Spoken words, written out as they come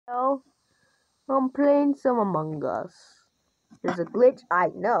Well, I'm playing some Among Us. There's a glitch I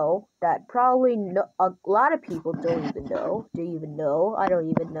know that probably a lot of people don't even know. Do you even know? I don't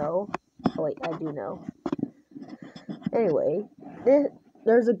even know. Oh wait, I do know. Anyway,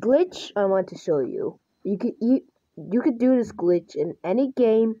 there's a glitch I want to show you. You could do this glitch in any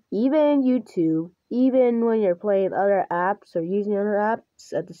game, even YouTube, even when you're playing other apps or using other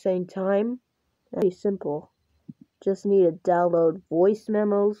apps at the same time. It's pretty simple. Just need to download voice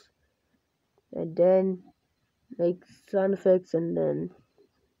memos and then make sound effects and then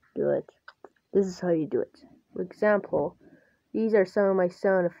do it. This is how you do it. For example, these are some of my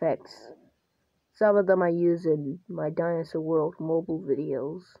sound effects. Some of them I use in my Dinosaur World mobile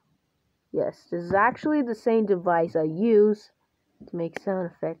videos. Yes, this is actually the same device I use to make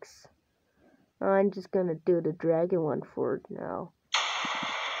sound effects. I'm just gonna do the dragon one for it now.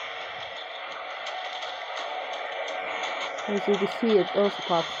 As you can see, it also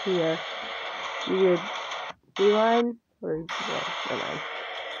pops here. Either beeline or never mind.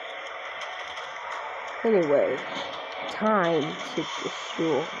 Anyway, time to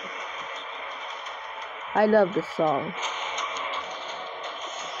destroy. I love this song.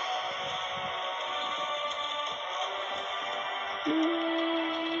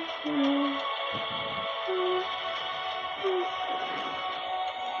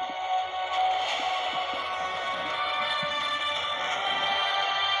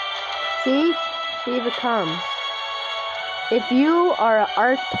 See if it comes. If you are an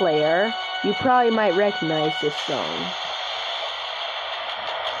Ark player, you probably might recognize this song.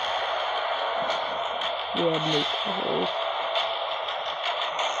 Yeah,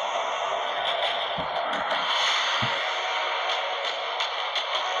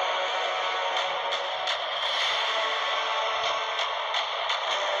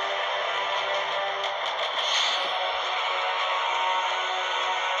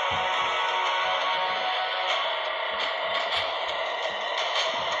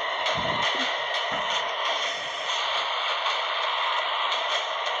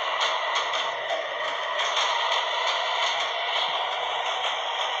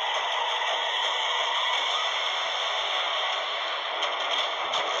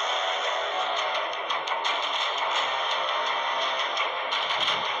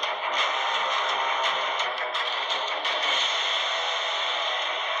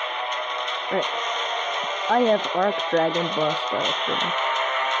 I have Ark Dragon boss battle.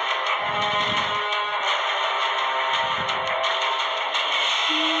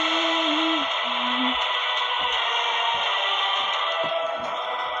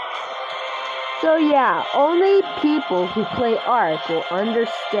 So yeah, only people who play Ark will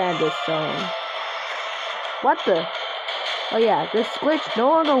understand this song. What the? Oh yeah, this glitch no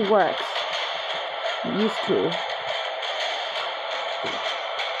longer works. It used to.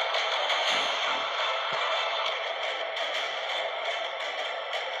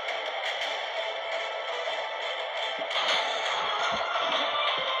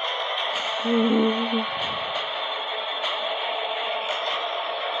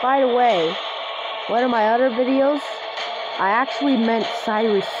 By the way, one of my other videos, I actually meant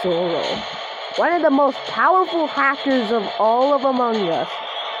Cyrus Soro, one of the most powerful hackers of all of Among Us.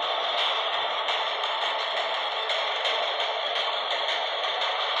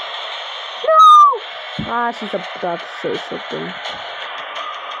 No! Ah, she's about to say something.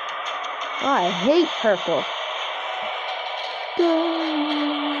 Oh, I hate purple.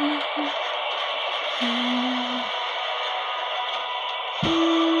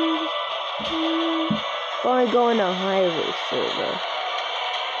 Only going to highway server.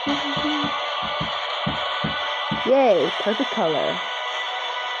 Yay, perfect color.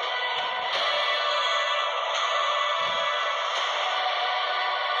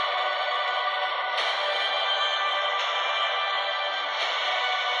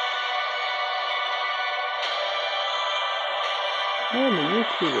 I am a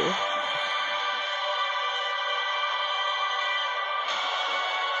YouTuber.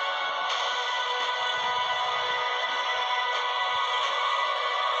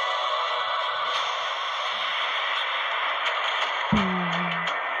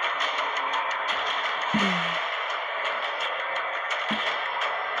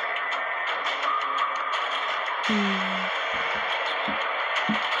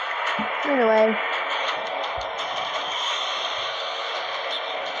 Anyway.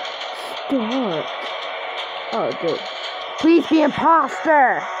 Start. Oh, dude. Please be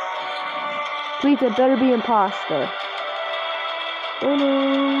imposter! Please, it better be imposter.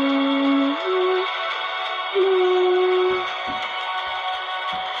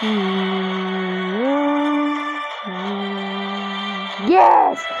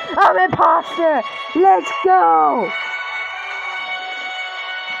 Yes! I'm an imposter! Let's go!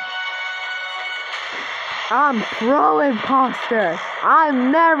 I'm pro imposter.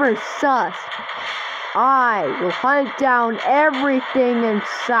 I'm never sus. I will hunt down everything in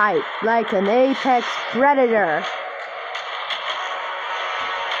sight like an apex predator.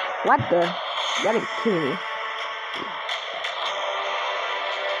 What the? You gotta be kidding me.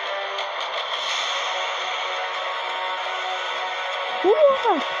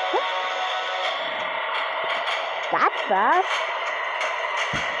 What? That's fast.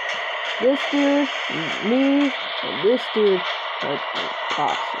 This dude, me, and this dude are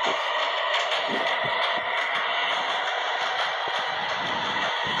imposters.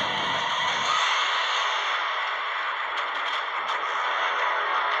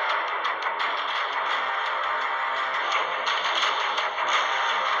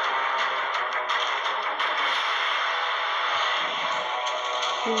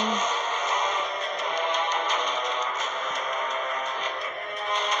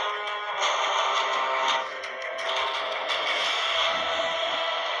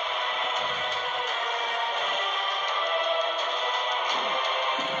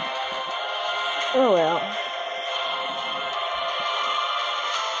 Oh well.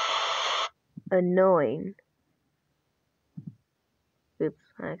 Annoying. Oops,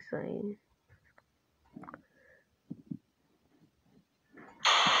 actually.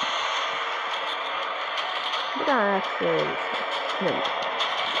 But actually, no.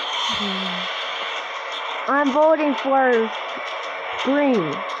 I'm voting for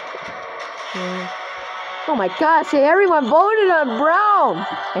green. Oh my gosh, everyone voted on Brown!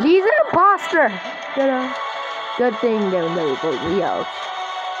 And he's an imposter! Good thing they'll never vote me out.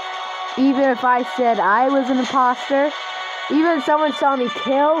 Even if I said I was an imposter, even if someone saw me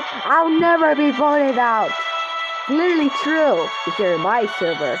kill, I'll never be voted out! Literally true, if you're in my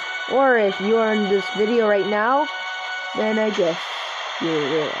server. Or if you're in this video right now, then I guess you'll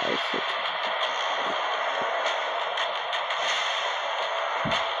realize it.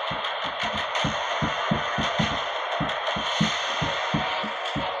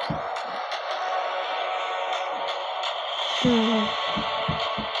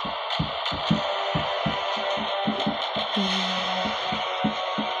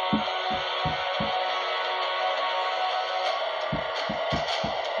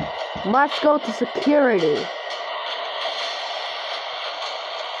 Must go to security.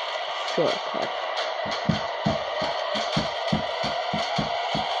 Shortcut.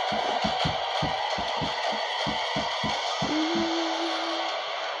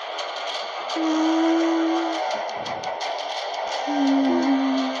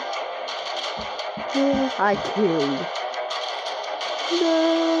 I killed.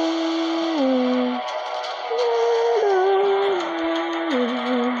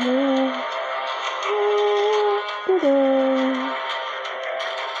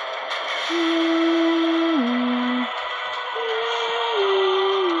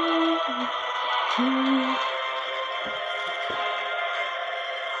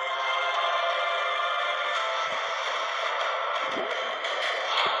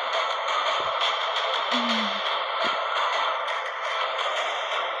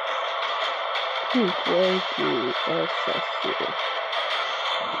 Thank you, SSC.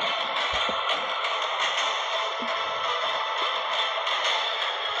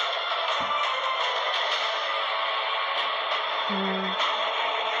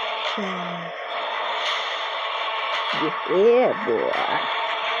 Yeah, boy.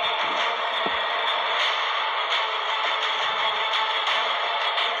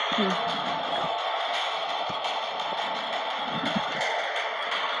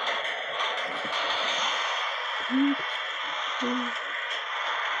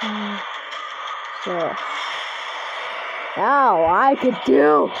 So, now I could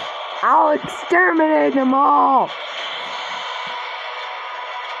do. I'll exterminate them all.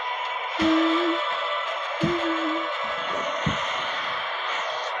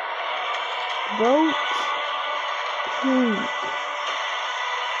 Vote pink.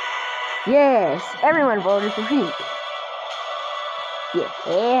 Yes, everyone voted for pink.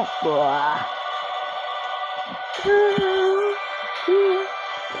 Yeah, boy.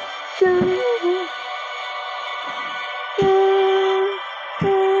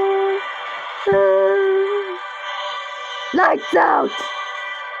 Lights out!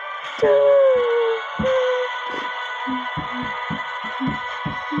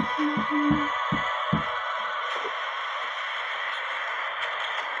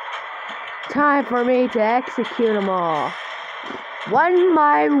 Time for me to execute them all. One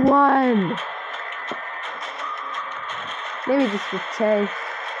by one. Maybe just pretend.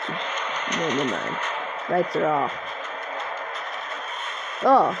 No, never mind. Lights are off.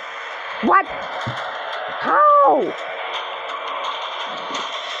 Oh. What? How?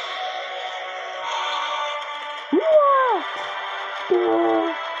 What?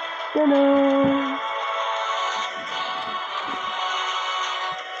 Da-da.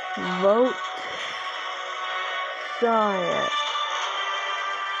 Vote science.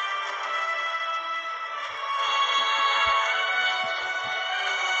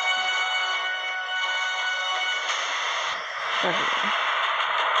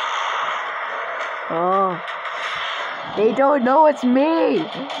 Oh, they don't know it's me.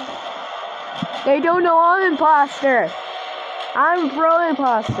 They don't know I'm imposter. I'm a pro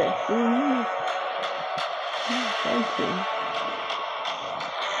imposter. Thank you.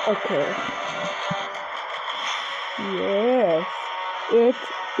 Okay. Yes, it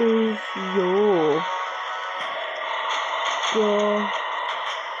is you.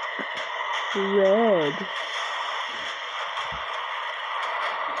 The red.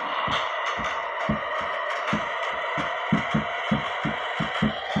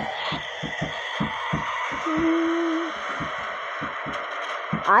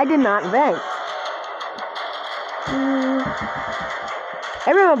 I did not vent.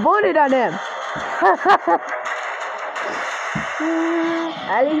 Everyone voted on him.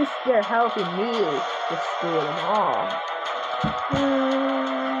 At least they're helping me destroy them all.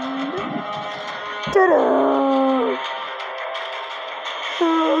 Ta-da!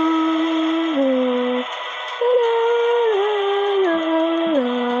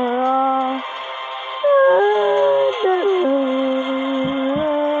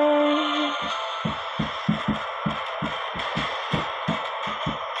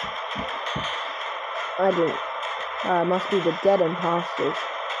 I didn't. It must be the dead imposters.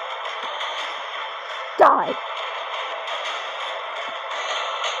 Die!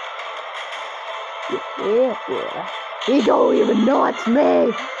 Yeah. You don't even know it's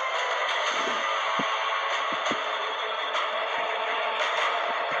me!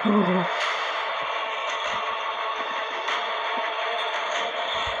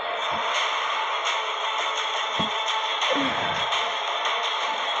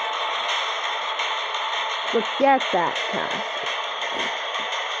 Forget that task.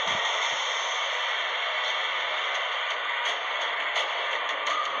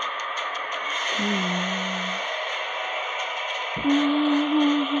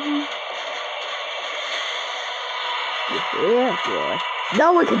 Yeah, boy.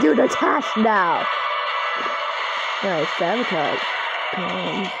 No one can do the task now. Nice sabotage.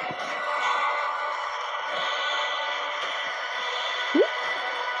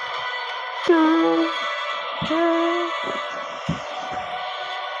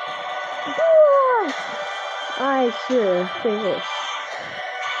 I should finish.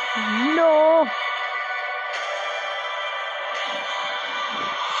 No.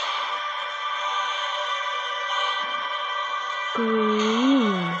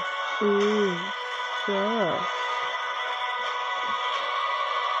 Green is sus.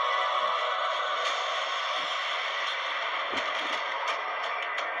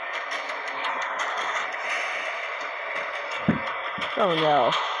 Oh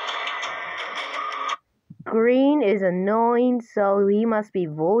no. Green is annoying, so he must be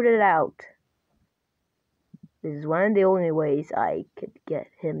voted out. This is one of the only ways I could get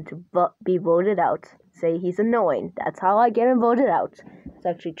him to be voted out. Say he's annoying. That's how I get him voted out. It's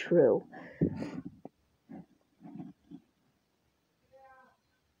actually true.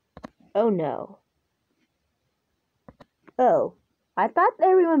 Oh no. Oh, I thought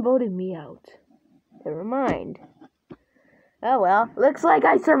everyone voted me out. Never mind. Oh well, looks like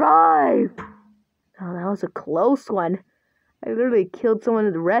I survived! Oh, that was a close one. I literally killed someone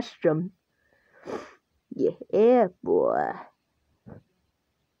in the restroom. Yeah, boy.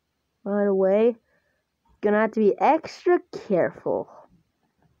 By the way, gonna have to be extra careful.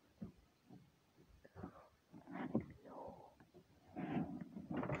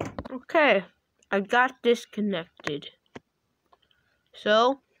 Okay, I got disconnected.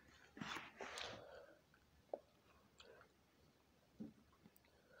 So,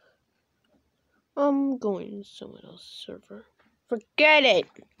 I'm going to someone else's server. Forget it!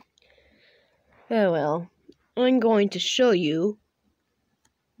 Oh well, I'm going to show you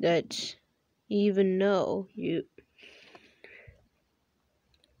that even though you...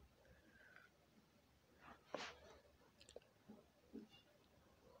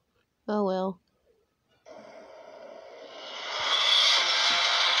 Oh well.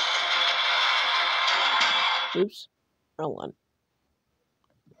 Oops, wrong one.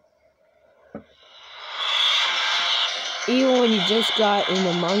 Even when you just got in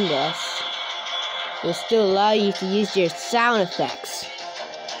Among Us, it'll still allow you to use your sound effects.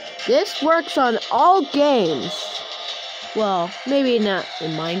 This works on all games. Well, maybe not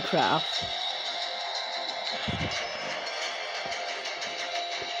in Minecraft.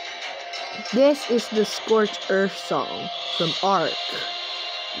 This is the Scorched Earth song from Ark.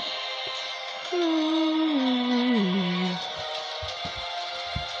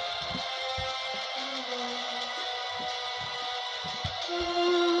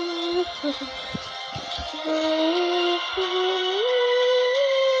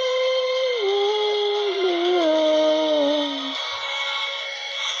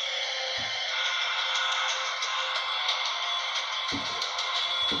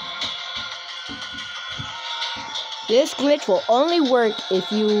 This glitch will only work if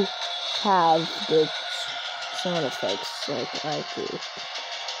you have the sound effects like I do.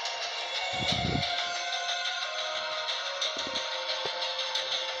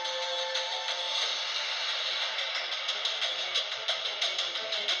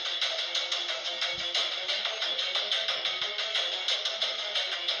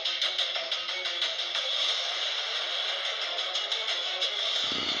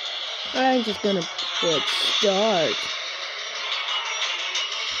 I'm just gonna hit start.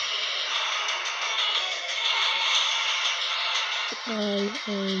 I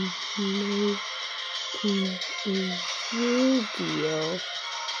am making a video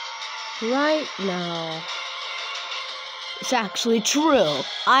right now. It's actually true.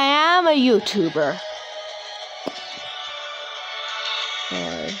 I am a YouTuber.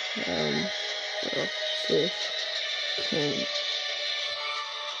 I am a fish king.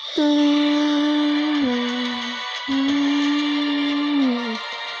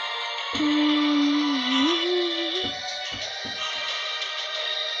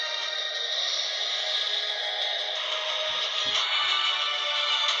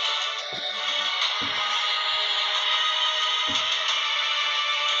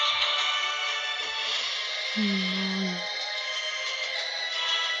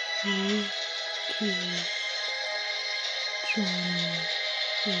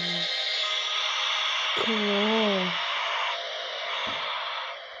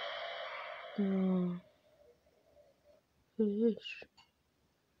 Fish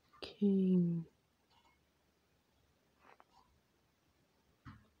King.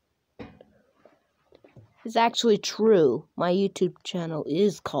 It's actually true. My YouTube channel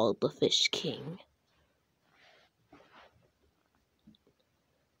is called The Fish King.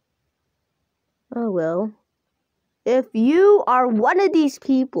 Oh well. If you are one of these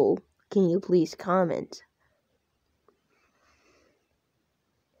people, can you please comment?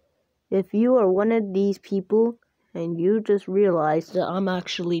 If you are one of these people and you just realized that I'm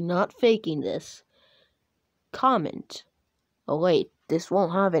actually not faking this, comment. Oh wait, this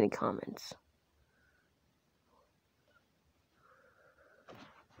won't have any comments.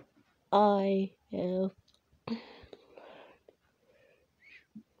 I'm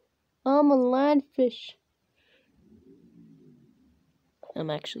a lionfish. I'm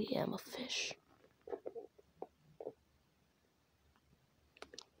a fish.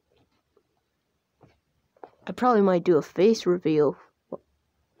 I probably might do a face reveal,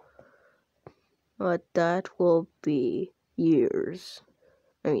 but that will be years.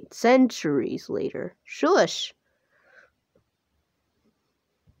 I mean, centuries later. Shush!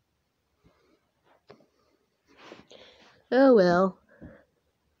 Oh well.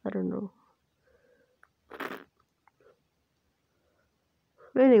 I don't know.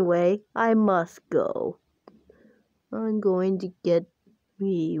 Anyway, I must go. I'm going to get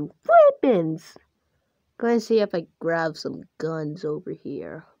me weapons. Going to see if I grab some guns over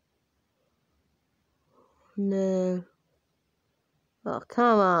here. No. Oh,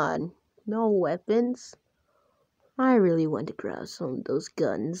 come on. No weapons. I really want to grab some of those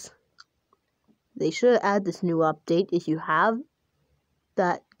guns. They should add this new update. If you have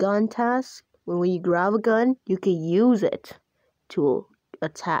that gun task, when you grab a gun, you can use it to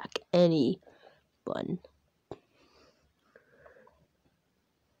attack anyone.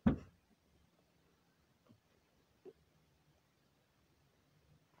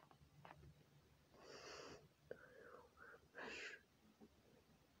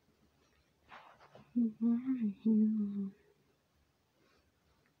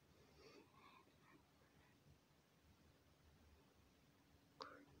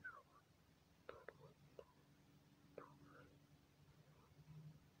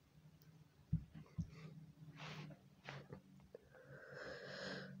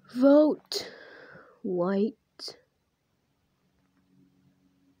 Vote white.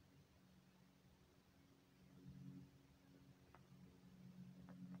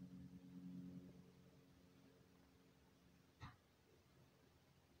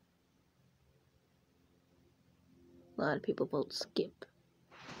 A lot of people vote skip.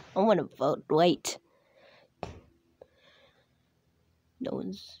 I want to vote wait. No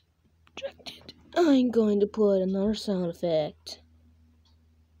one's rejected. I'm going to put another sound effect.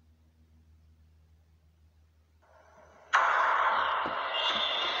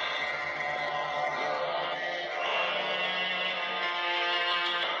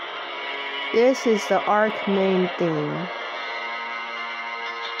 This is the Ark main theme.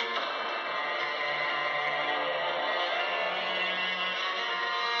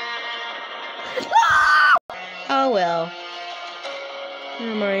 Oh well. That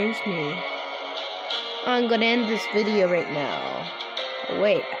reminds me. I'm gonna end this video right now. Oh,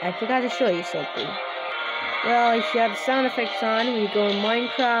 wait, I forgot to show you something. Well, if you have the sound effects on when you go in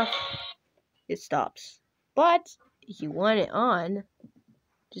Minecraft, it stops. But if you want it on,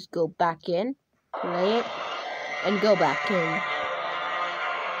 just go back in, play it, and go back in.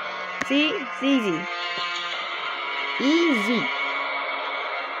 See? It's easy. Easy.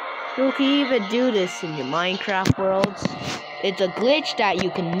 You can even do this in your Minecraft worlds. It's a glitch that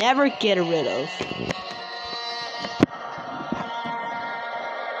you can never get rid of.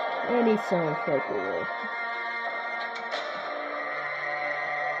 Any sound effect will work.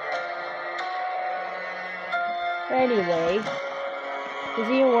 Anyway, this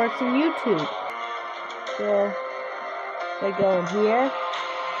even works in YouTube. So, if I go in here.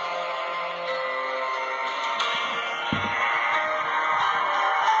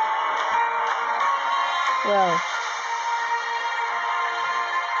 Well,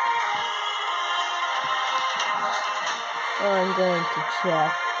 I'm going to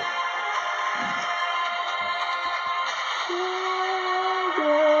check.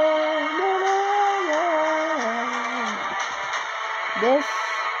 This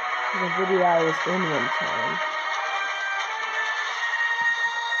is a video I was in one time.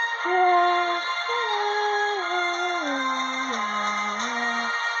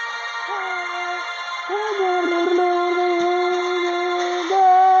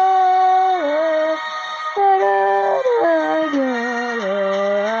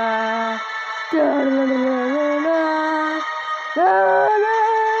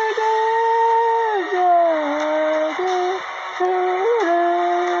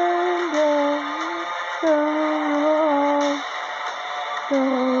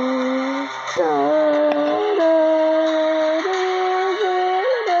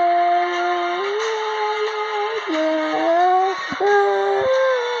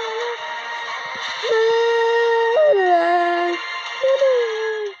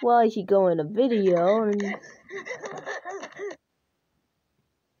 Well, if you go in a video and...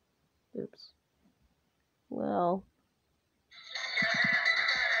 Oops. Well...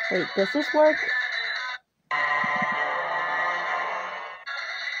 Wait, does this work?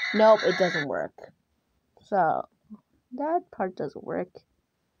 Nope, it doesn't work. So, that part doesn't work.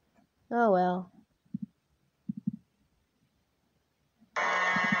 Oh well.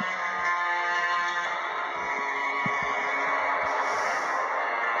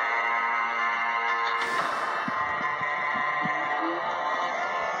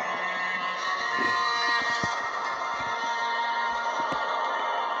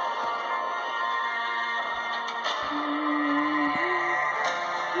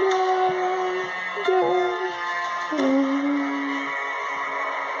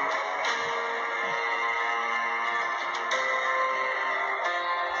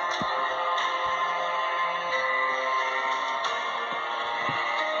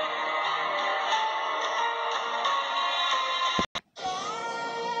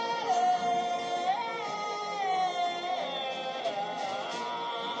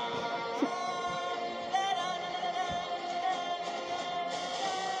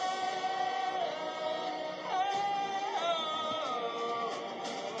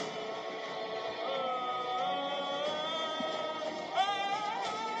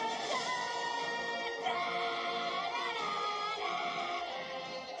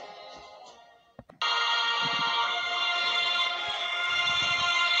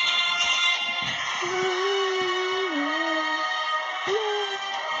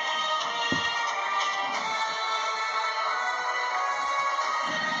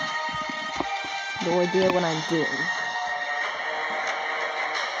 No idea what I'm doing.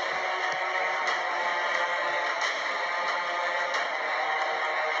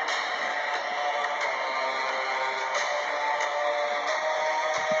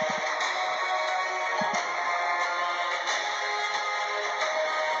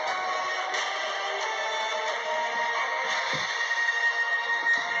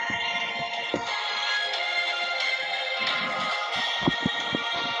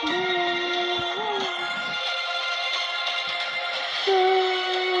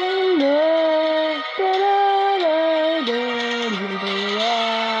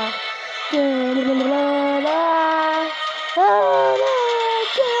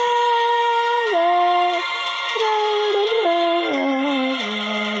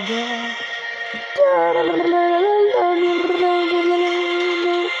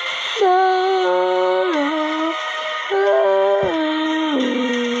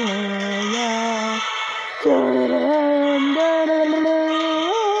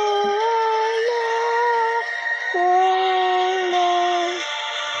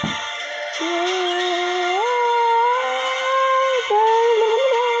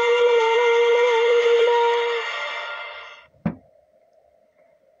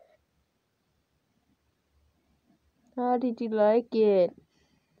 How did you like it?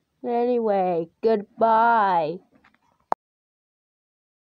 Anyway, goodbye.